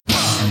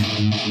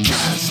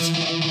Cast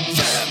them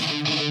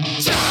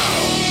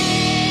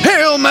down.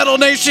 Hail Metal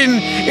Nation!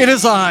 It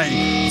is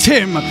I,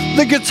 Tim,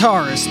 the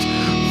guitarist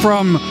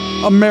from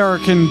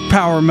American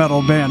power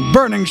metal band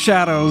Burning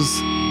Shadows,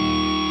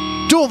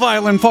 dual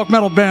violin folk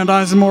metal band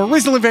Eisenmore,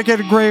 recently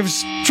vacated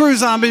Graves, true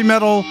zombie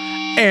metal,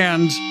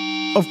 and,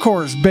 of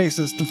course,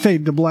 bassist of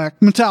Fade to Black,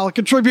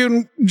 Metallica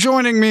tribute,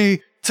 joining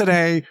me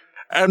today,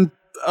 and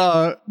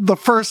the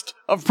first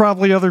of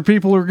probably other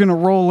people who are going to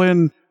roll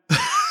in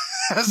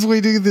as we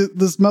do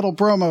this metal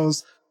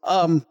promos,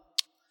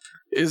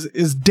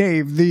 is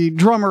Dave, the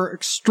drummer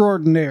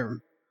extraordinaire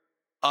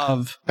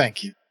of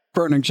Thank you.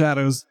 Burning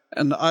Shadows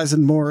and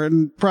Eisenmore,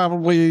 and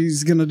probably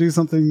he's going to do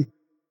something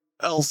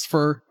else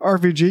for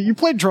RVG. You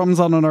played drums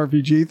on an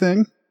RVG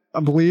thing, I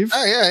believe.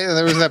 Oh, yeah.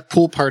 There was that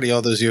pool party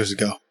all those years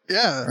ago.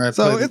 Yeah,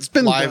 so it's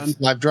been done.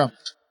 live drums.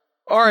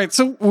 All right,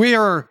 so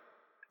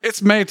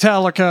it's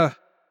Metallica.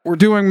 We're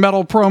doing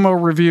metal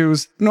promo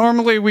reviews.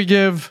 Normally we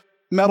give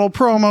metal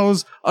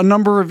promos a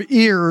number of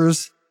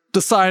ears,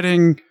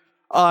 deciding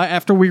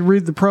after we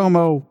read the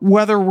promo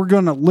whether we're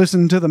going to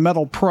listen to the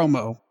metal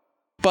promo.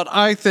 But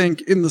I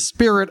think in the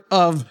spirit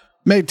of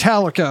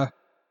Metallica,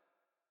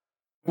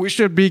 we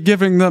should be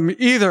giving them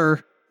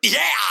either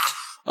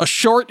a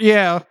short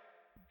yeah,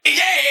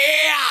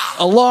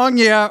 a long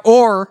yeah,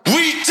 or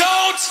We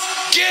don't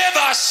give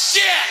a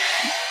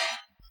shit.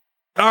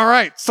 all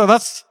right. So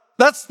that's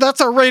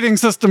our rating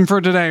system for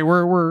today.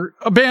 We're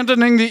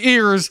abandoning the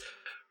ears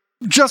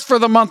just for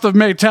the month of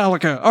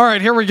Metallica. All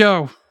right, here we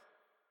go.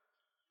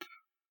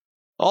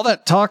 All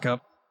that talk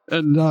up,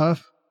 and I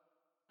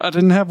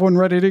didn't have one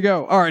ready to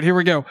go. All right, here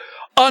we go.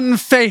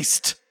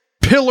 Unfaced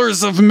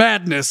Pillars of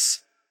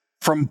Madness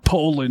from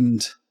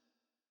Poland.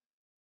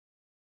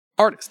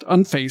 Artist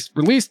Unfaced,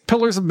 released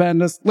Pillars of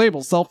Madness,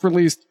 label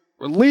self-released,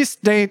 release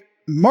date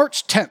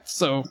March 10th,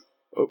 so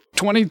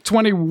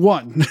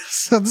 2021.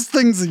 So this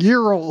thing's a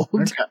year old.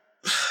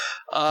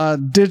 Okay.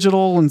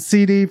 Digital and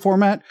CD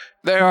format.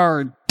 They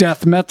are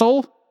death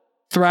metal,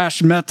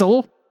 thrash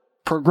metal,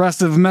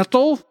 progressive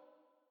metal,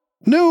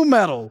 new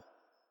metal.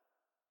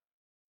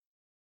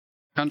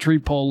 Country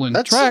Poland.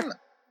 That's Track. an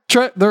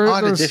odd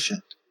There's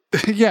edition.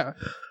 yeah.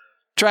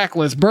 Track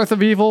list: Birth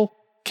of Evil,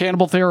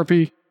 Cannibal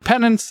Therapy,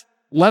 Penance,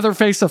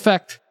 Leatherface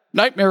Effect,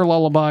 Nightmare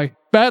Lullaby,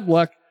 Bad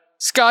Luck,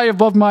 Sky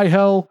Above My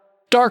Hell,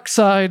 Dark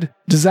Side,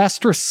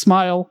 Disastrous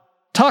Smile,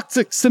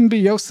 Toxic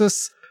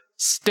Symbiosis,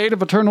 State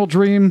of Eternal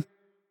Dream,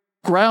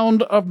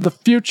 Ground of the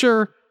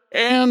Future,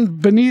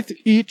 and Beneath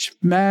Each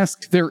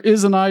Mask There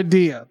Is an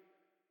Idea.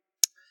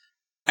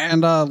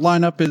 And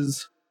lineup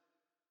is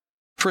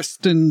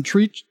Tristan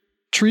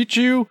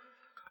Treachu.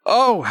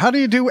 Oh, how do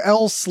you do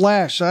L/?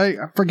 I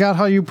forgot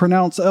how you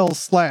pronounce L/.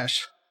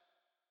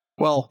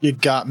 Well, You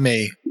got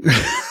me.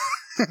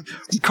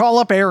 call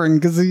up Aaron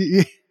because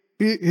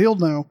he'll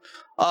know.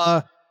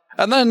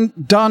 And then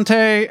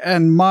Dante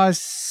and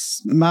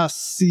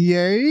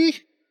Macier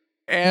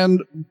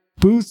and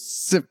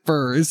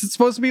Bucifer. Is it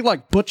supposed to be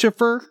like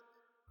Butchifer?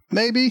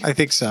 Maybe? I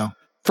think so.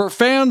 For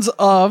fans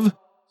of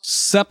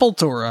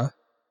Sepultura,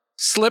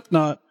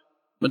 Slipknot,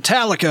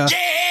 Metallica,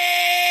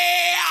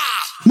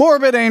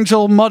 Morbid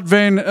Angel,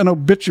 Mudvayne, and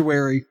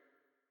Obituary.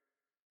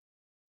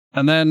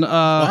 And then,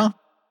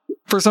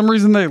 for some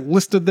reason, they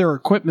listed their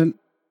equipment.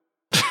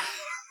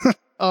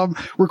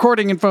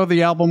 Recording info,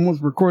 the album was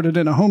recorded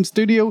in a home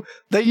studio.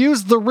 They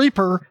used the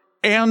Reaper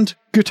and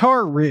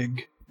guitar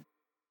rig.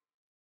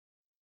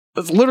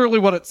 That's literally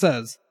what it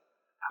says.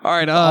 All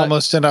right.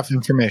 Almost enough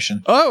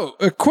information. Oh,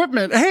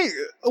 equipment. Hey,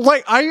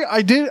 like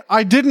I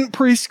didn't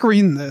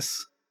pre-screen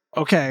this.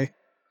 Okay. Right.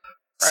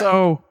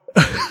 So,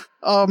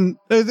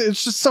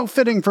 it's just so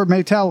fitting for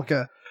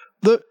Metallica.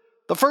 The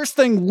first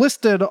thing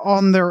listed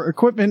on their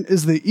equipment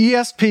is the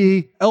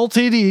ESP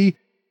LTD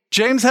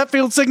James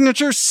Hetfield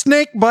signature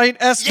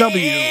Snakebite SW.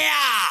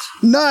 Yeah!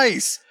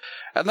 Nice.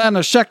 And then a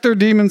Schecter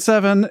Demon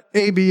 7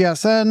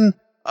 ABSN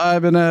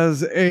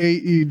Ibanez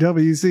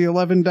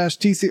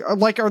AEWC11-TC.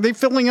 Like, are they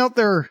filling out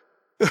their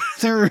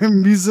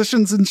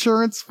musician's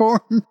insurance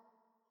form?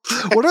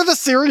 What are the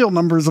serial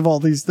numbers of all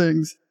these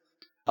things?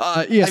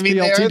 ESP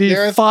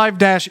LTD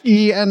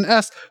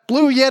 5-ENS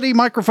Blue Yeti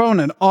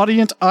microphone and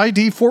Audient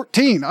ID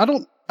 14. I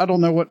don't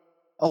know what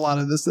a lot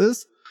of this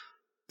is.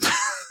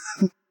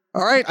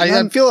 All right.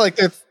 I feel like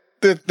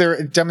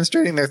they're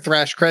demonstrating their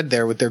thrash cred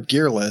there with their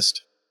gear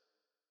list.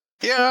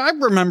 Yeah, I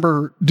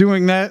remember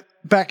doing that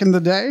back in the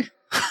day.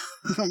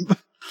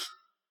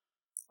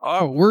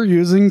 Oh, we're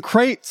using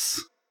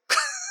crates.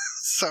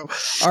 So,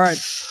 all right.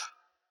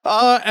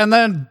 And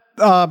then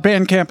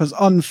Bandcamp is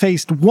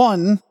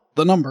Unfaced1,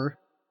 the number,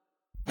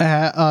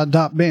 at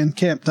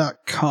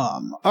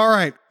 .bandcamp.com. All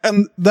right.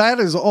 And that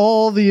is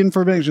all the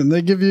information.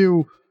 They give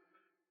you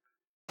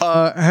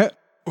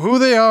who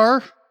they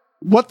are,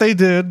 what they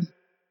did,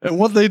 and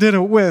what they did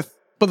it with,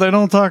 but they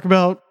don't talk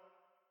about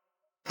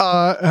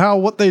how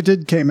what they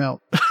did came out.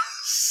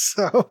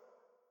 So,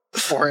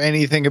 or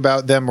anything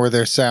about them or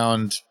their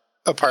sound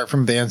apart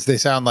from bands they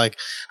sound like.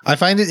 I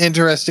find it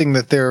interesting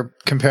that they're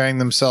comparing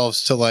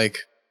themselves to like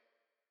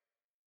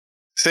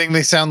saying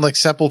they sound like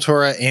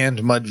Sepultura and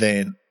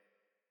Mudvayne.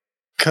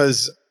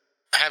 Because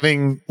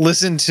having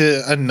listened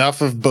to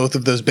enough of both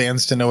of those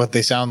bands to know what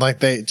they sound like,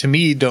 they, to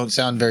me, don't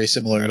sound very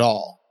similar at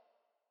all.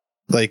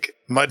 Like,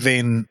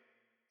 Mudvayne,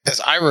 as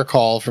I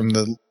recall from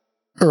the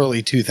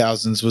early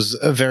 2000s, was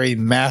a very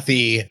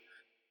mathy,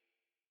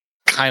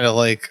 kind of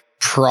like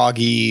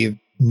proggy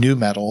nu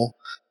metal.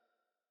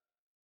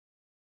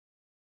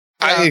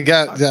 I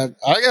got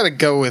to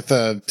go with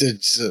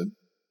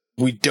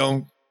we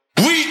don't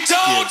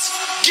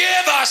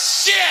give a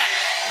shit.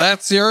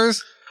 That's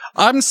yours.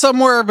 I'm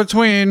somewhere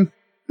between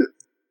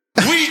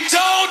We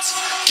don't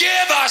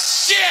give a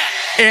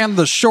shit. and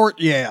the short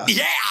yeah.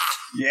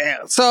 Yeah.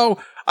 So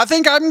I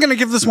think I'm going to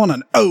give this one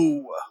an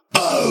O.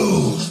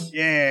 Oh.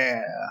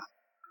 Yeah.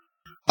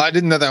 I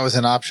didn't know that was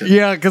an option.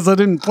 Yeah, because I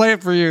didn't play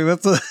it for you.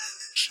 That's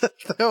that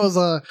was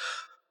a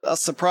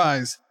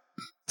surprise.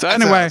 So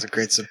anyway, That's a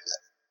great surprise.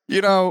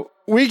 you know,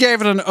 we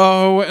gave it an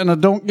O and a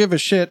don't give a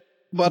shit,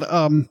 but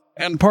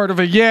and part of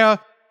a yeah.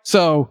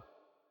 So,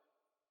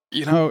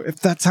 you know, if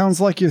that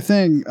sounds like your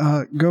thing,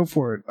 go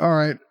for it. All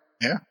right.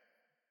 Yeah.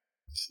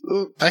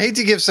 I hate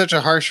to give such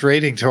a harsh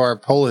rating to our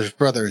Polish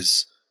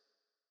brothers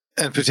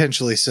and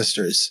potentially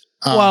sisters.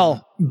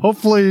 Well,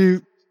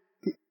 hopefully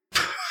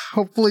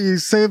you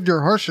saved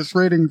your harshest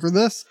rating for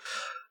this.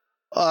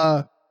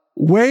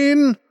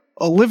 Wayne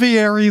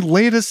Olivieri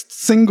latest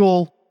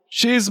single,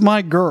 She's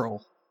My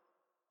Girl.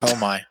 oh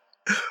my.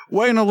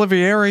 Wayne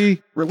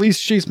Olivieri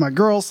released She's My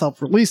Girl,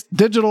 self-released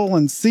digital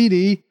and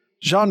CD,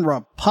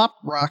 genre pop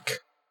rock,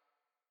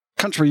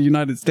 country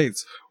United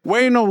States.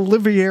 Wayne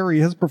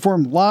Olivieri has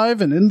performed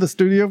live and in the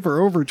studio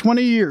for over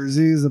 20 years.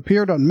 He's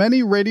appeared on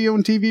many radio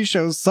and TV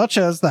shows such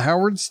as The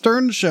Howard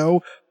Stern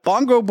Show,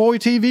 Bongo Boy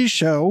TV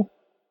Show.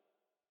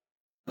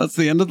 That's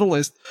the end of the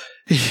list.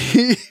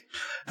 He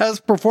has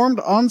performed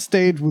on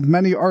stage with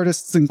many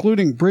artists,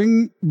 including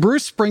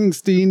Bruce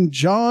Springsteen,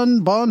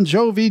 John Bon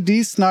Jovi,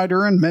 Dee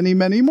Snider, and many,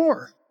 many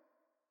more.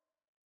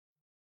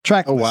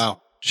 Track Oh, list.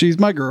 wow. She's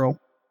My Girl.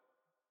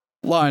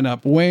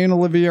 Lineup: Wayne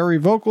Olivieri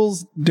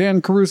vocals,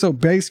 Dan Caruso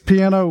bass,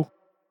 piano,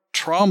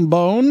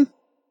 trombone,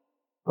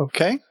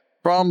 Okay.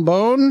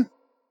 trombone,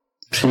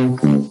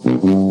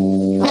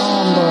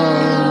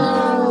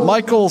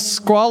 Michael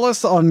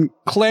Squallis on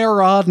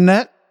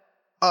clarinet.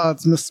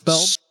 It's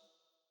misspelled.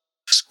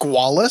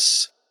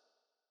 Squallis?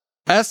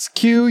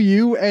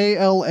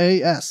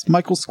 Squallas.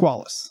 Michael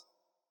Squallis.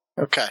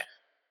 Okay.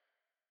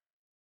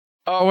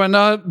 Oh,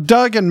 and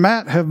Doug and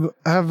Matt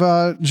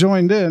have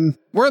joined in.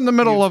 We're in the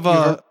middle of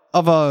the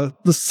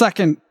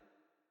second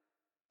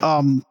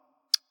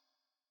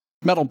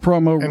metal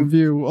promo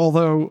review,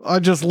 although I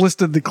just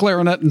listed the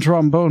clarinet and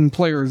trombone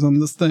players on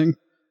this thing.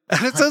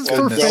 And it says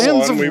for goodness.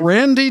 fans of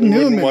Randy We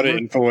wouldn't Newman. want to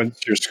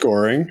influence your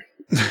scoring.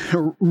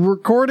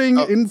 Recording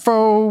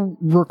info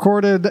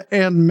recorded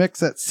and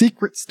mix at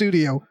Secret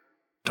Studio.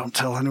 Don't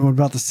tell anyone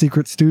about the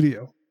Secret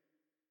Studio.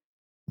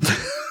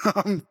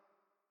 In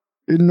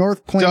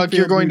North Plainfield, Doug,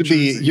 you're going New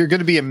Jersey.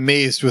 to be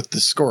amazed with the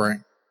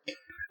scoring.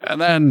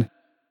 And then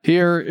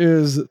here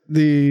is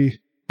the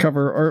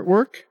cover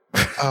artwork.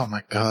 Oh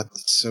my god,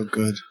 that's so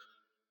good.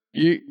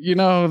 You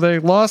know, they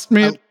lost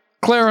me at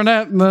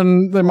clarinet, and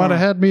then they might have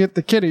had me at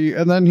the kitty.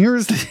 And then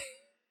here's the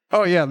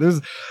oh yeah,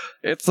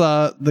 it's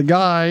the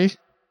guy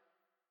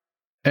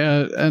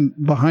and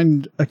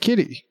behind a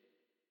kitty,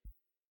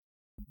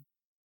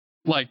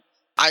 like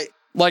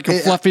a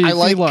fluffy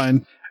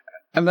feline.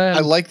 And then I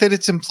like that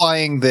it's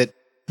implying that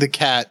the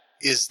cat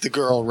is the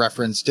girl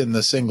referenced in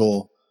the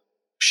single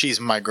She's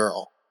My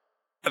Girl.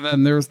 And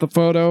then there's the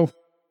photo.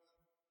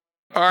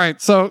 All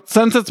right, so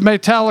since it's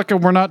Metallica,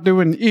 we're not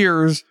doing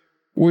ears.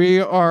 We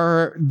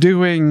are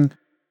doing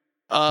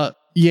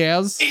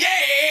yes, Yeah.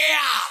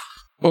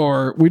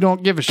 or we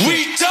don't give a shit.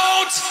 We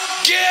don't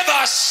give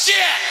a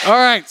shit. All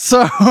right,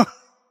 so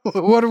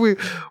what are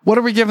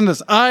we giving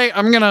this?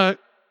 I'm gonna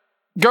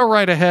go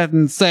right ahead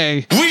and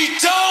say We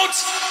don't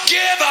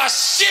give a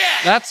shit.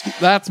 that's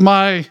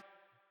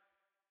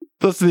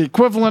the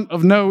equivalent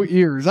of no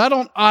ears. I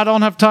don't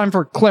have time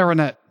for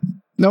clarinet,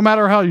 no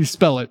matter how you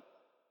spell it.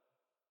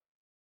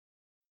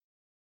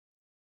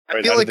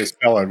 Wait, feel how like- did they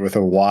spell it? With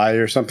a Y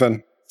or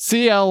something?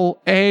 CLARANET.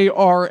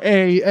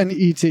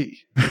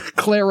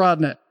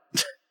 Clarinet.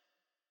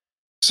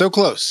 So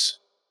close.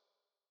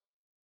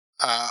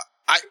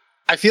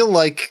 I feel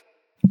like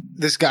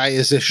this guy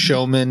is a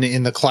showman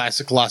in the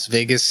classic Las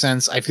Vegas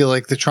sense. I feel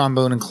like the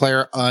trombone and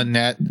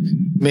clarinet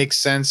makes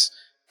sense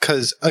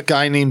because a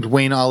guy named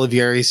Wayne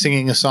Olivieri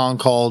singing a song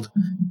called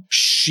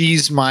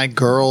 "She's My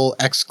Girl!"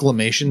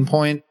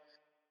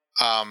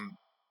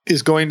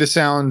 is going to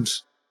sound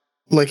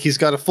like he's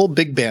got a full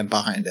big band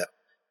behind him.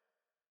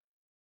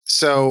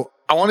 So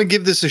I want to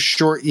give this a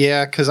short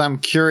yeah because I'm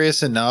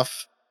curious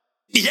enough.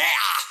 Yeah.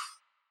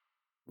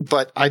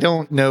 But I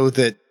don't know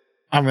that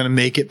I'm going to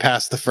make it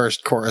past the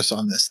first chorus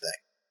on this thing.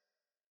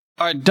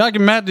 All right, Doug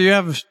and Matt, do you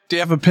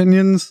have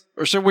opinions,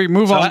 or should we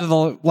move on to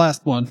the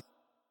last one?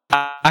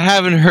 I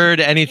haven't heard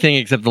anything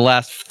except the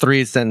last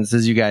three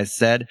sentences you guys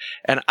said,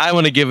 and I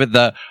want to give it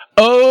the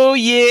Oh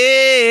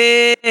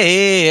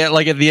yeah!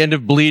 Like at the end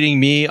of Bleeding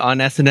Me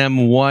on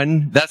S&M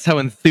 1. That's how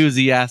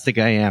enthusiastic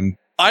I am.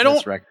 I for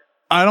this don't record.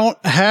 I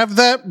don't have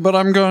that, but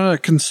I'm going to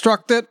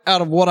construct it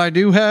out of what I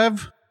do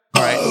have.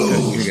 All right,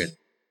 good, you're good.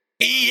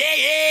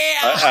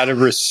 Out of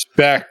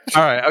respect,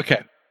 All right,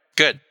 okay,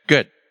 good.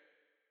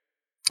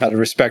 out of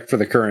respect for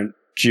the current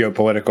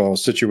geopolitical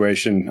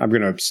situation, I'm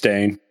going to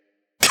abstain.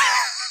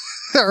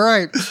 All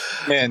right.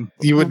 Man,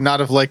 you would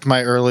not have liked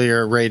my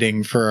earlier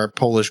rating for our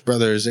Polish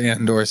brothers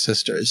and or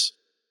sisters.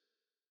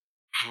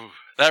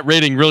 That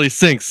rating really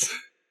sinks.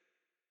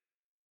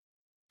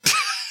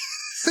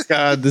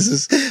 God, this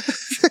is...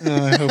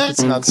 I hope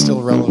it's not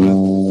still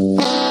relevant.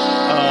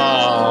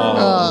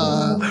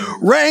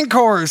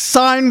 Rancor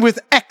signed with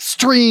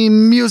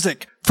Extreme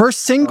Music.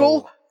 First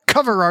single,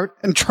 cover art,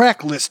 and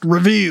track list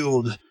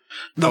revealed.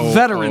 The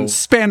veteran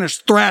Spanish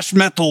thrash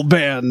metal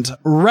band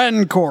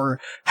Rancor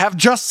have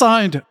just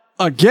signed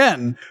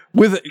again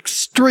with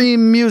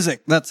Extreme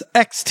Music. That's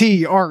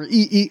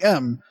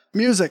XTREEM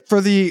Music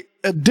for the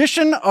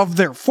edition of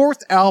their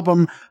fourth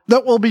album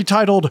that will be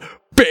titled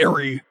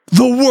Bury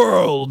the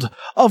World,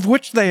 of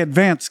which they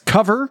advance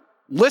cover,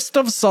 list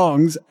of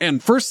songs,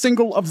 and first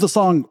single of the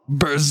song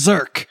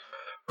Berserk,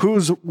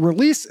 whose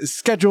release is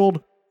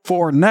scheduled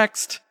for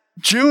next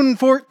June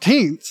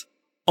 14th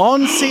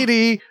on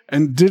CD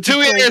and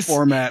digital 2 years.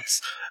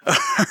 formats.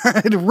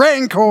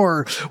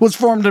 Rancor was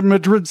formed in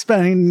Madrid,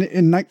 Spain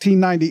in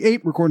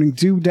 1998, recording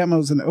 2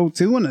 demos in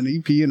 2002 and an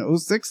EP in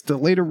 2006 to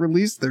later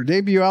release their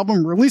debut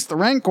album, Release the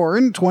Rancor,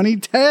 in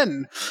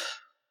 2010.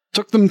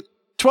 Took them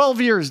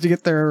 12 years to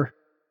get their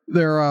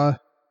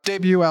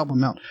debut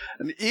album out.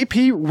 An EP,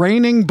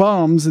 Raining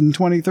Bombs, in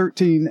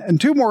 2013,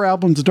 and 2 more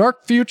albums,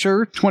 Dark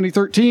Future,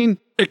 2013,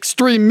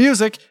 Extreme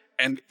Music,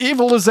 and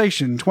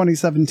Evilization,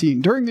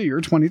 2017. During the year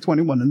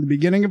 2021 and the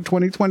beginning of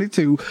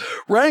 2022,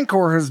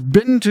 Rancor has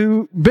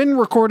been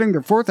recording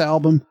their 4th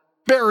album,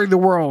 Bury the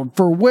World,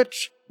 for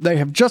which they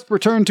have just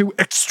returned to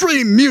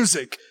Extreme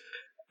Music,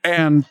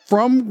 and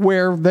from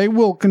where they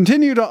will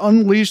continue to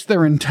unleash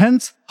their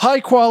intense,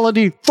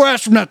 high-quality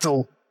thrash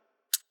metal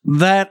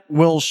that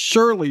will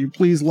surely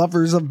please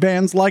lovers of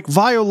bands like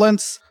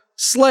Violence,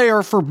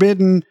 Slayer,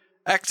 Forbidden,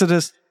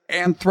 Exodus,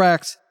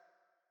 Anthrax,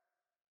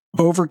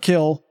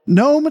 Overkill,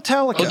 no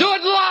Metallica. We'll do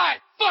it live.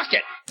 Fuck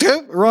it.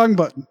 Wrong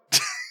button.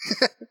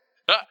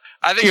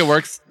 I think it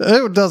works.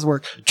 It does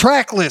work.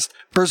 Track list: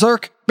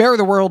 Berserk, Bury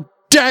the World,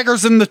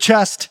 Daggers in the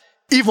Chest,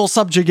 Evil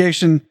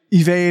Subjugation,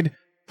 Evade,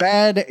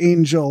 Bad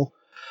Angel,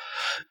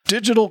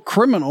 Digital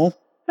Criminal.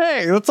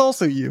 Hey, that's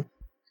also you.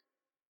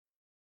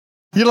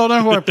 You don't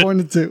know who I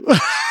pointed to.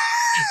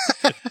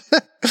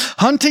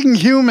 Hunting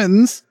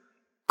Humans,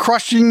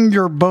 Crushing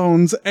Your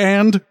Bones,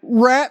 and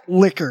Rat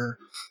Liquor.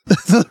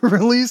 The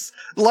release,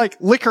 like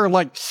liquor,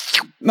 like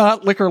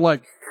not liquor,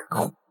 like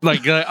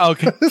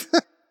Okay.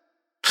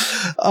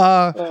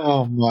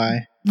 Oh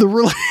my. The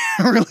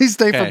release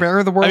date for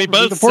Bury the World I mean,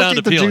 will be both the 14th sound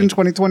of June appealing.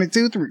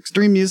 2022 through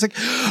Extreme Music.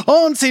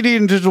 On CD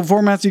and digital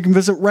formats, you can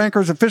visit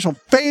Rancor's official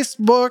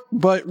Facebook,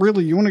 but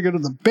really, you want to go to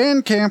the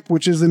Bandcamp,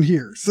 which is in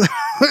here. So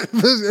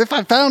if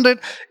I found it,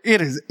 it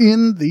is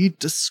in the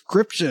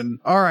description.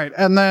 All right,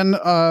 and then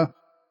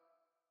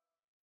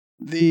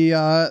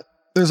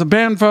there's a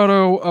band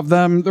photo of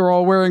them. They're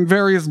all wearing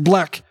various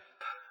black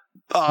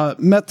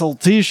metal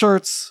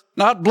t-shirts.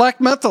 Not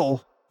black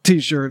metal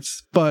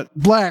t-shirts, but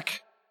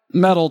black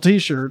metal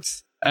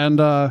t-shirts. And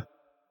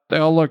they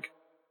all look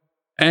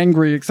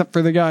angry, except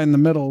for the guy in the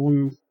middle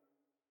who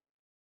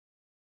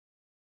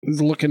is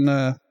looking,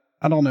 I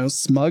don't know,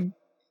 smug.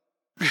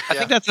 I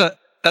think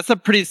that's a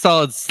pretty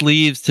solid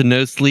sleeves to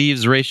no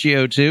sleeves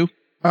ratio too.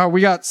 We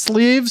got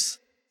sleeves,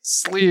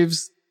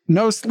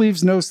 no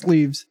sleeves, no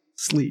sleeves,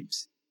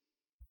 sleeves.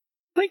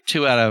 Like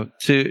 2 out of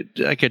 2,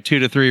 like a 2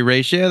 to 3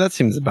 ratio. That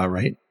seems about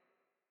right.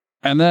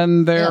 And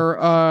then their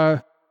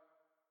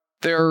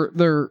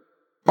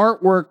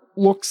artwork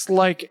looks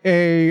like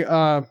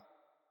a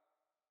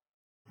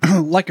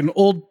like an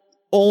old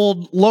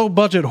low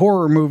budget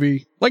horror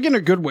movie, like in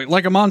a good way,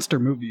 like a monster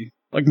movie,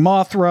 like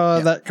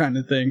Mothra, that kind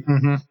of thing.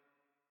 Mm-hmm.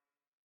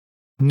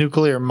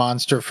 Nuclear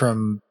monster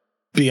from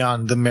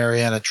beyond the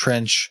Mariana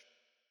Trench.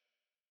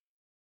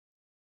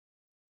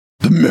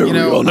 The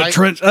Mariana I-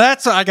 Trench.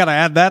 I gotta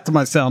add that to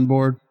my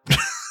soundboard.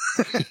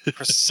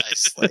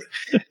 Precisely.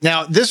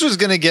 Now, this was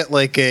gonna get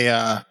like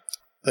a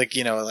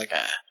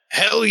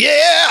hell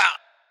yeah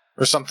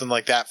or something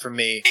like that for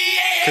me,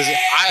 because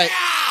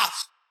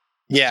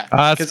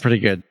That's pretty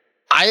good.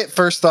 I at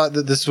first thought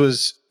that this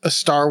was a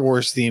Star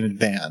Wars themed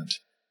band,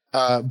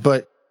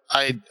 but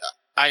I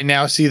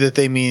now see that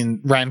they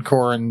mean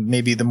Rancor and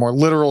maybe the more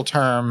literal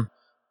term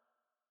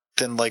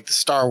than like the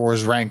Star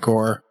Wars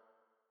Rancor,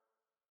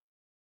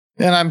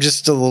 and I'm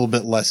just a little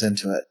bit less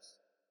into it.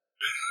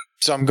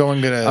 So I'm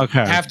gonna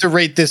have to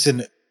rate this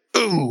in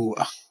ooh.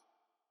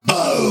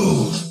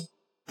 All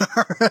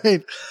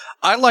right.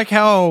 I like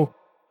how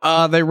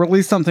they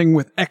release something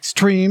with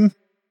Extreme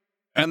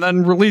and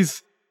then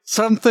release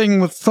something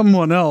with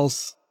someone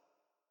else.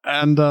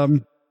 And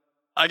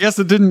I guess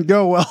it didn't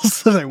go well,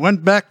 so they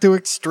went back to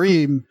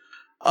Extreme.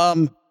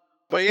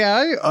 But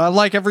yeah, I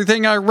like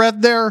everything I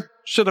read there.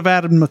 Should have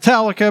added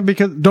Metallica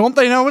because don't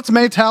they know it's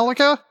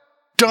Metallica?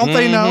 Don't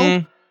they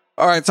know?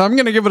 All right, so I'm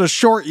going to give it a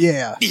short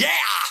yeah. Yeah!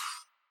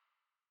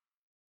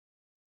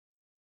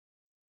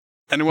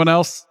 Anyone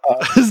else?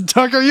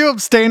 Doug, are you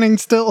abstaining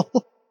still?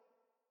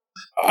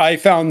 I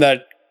found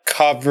that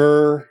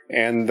cover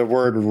and the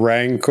word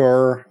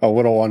rancor a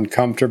little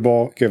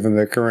uncomfortable given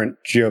the current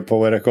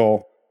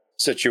geopolitical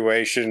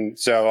situation,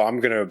 so I'm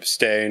going to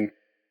abstain.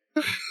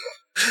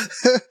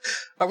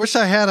 I wish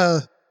I had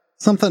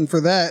something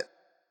for that,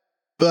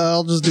 but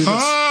I'll just do this.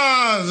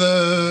 Ah,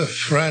 the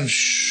French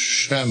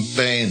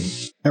champagne.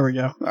 There we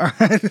go. All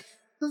right.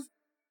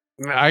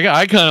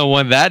 I kind of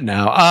want that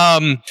now.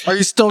 Are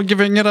you still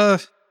giving it a?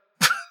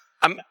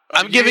 I'm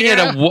giving it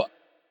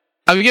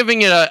I'm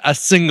giving it a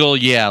single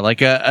yeah,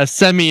 like a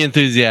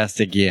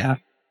semi-enthusiastic yeah.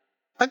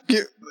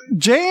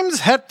 James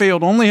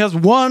Hetfield only has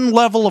one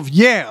level of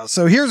yeah,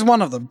 so here's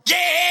one of them. Yeah!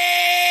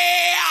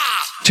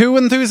 Too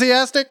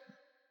enthusiastic?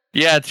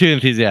 Yeah, too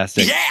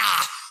enthusiastic. Yeah!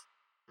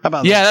 How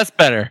about Yeah, that? that's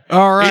better.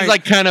 All right. He's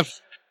like kind of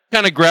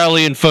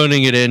growly and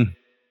phoning it in.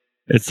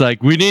 It's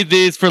like, we need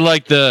these for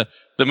like the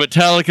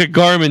Metallica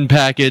Garmin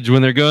package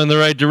when they're going the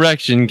right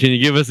direction. Can you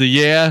give us a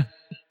yeah?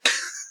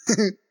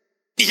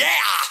 Yeah!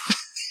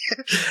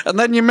 And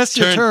then you miss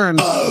your turn.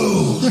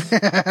 Oh!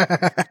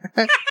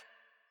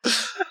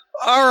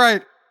 All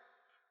right.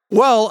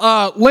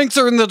 Well, links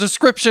are in the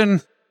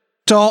description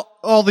to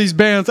all these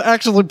bands.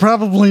 Actually,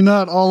 probably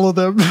not all of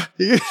them.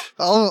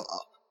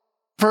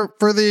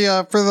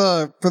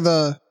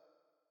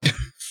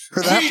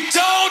 For that We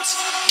don't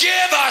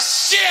give a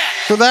shit!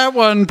 for that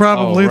one,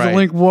 probably Oh, right. the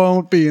link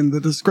won't be in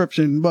the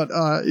description. But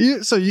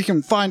so you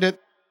can find it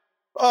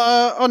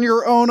on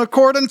your own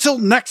accord. Until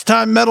next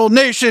time, Metal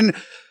Nation,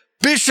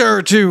 be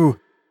sure to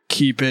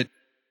keep it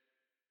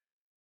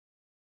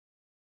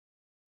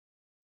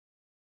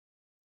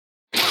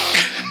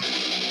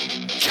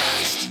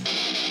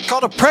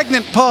called a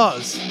pregnant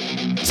pause.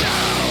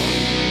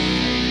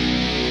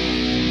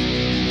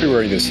 I'll be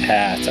wearing this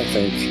hat, I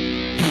think.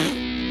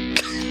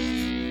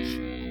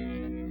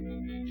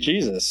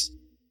 Jesus.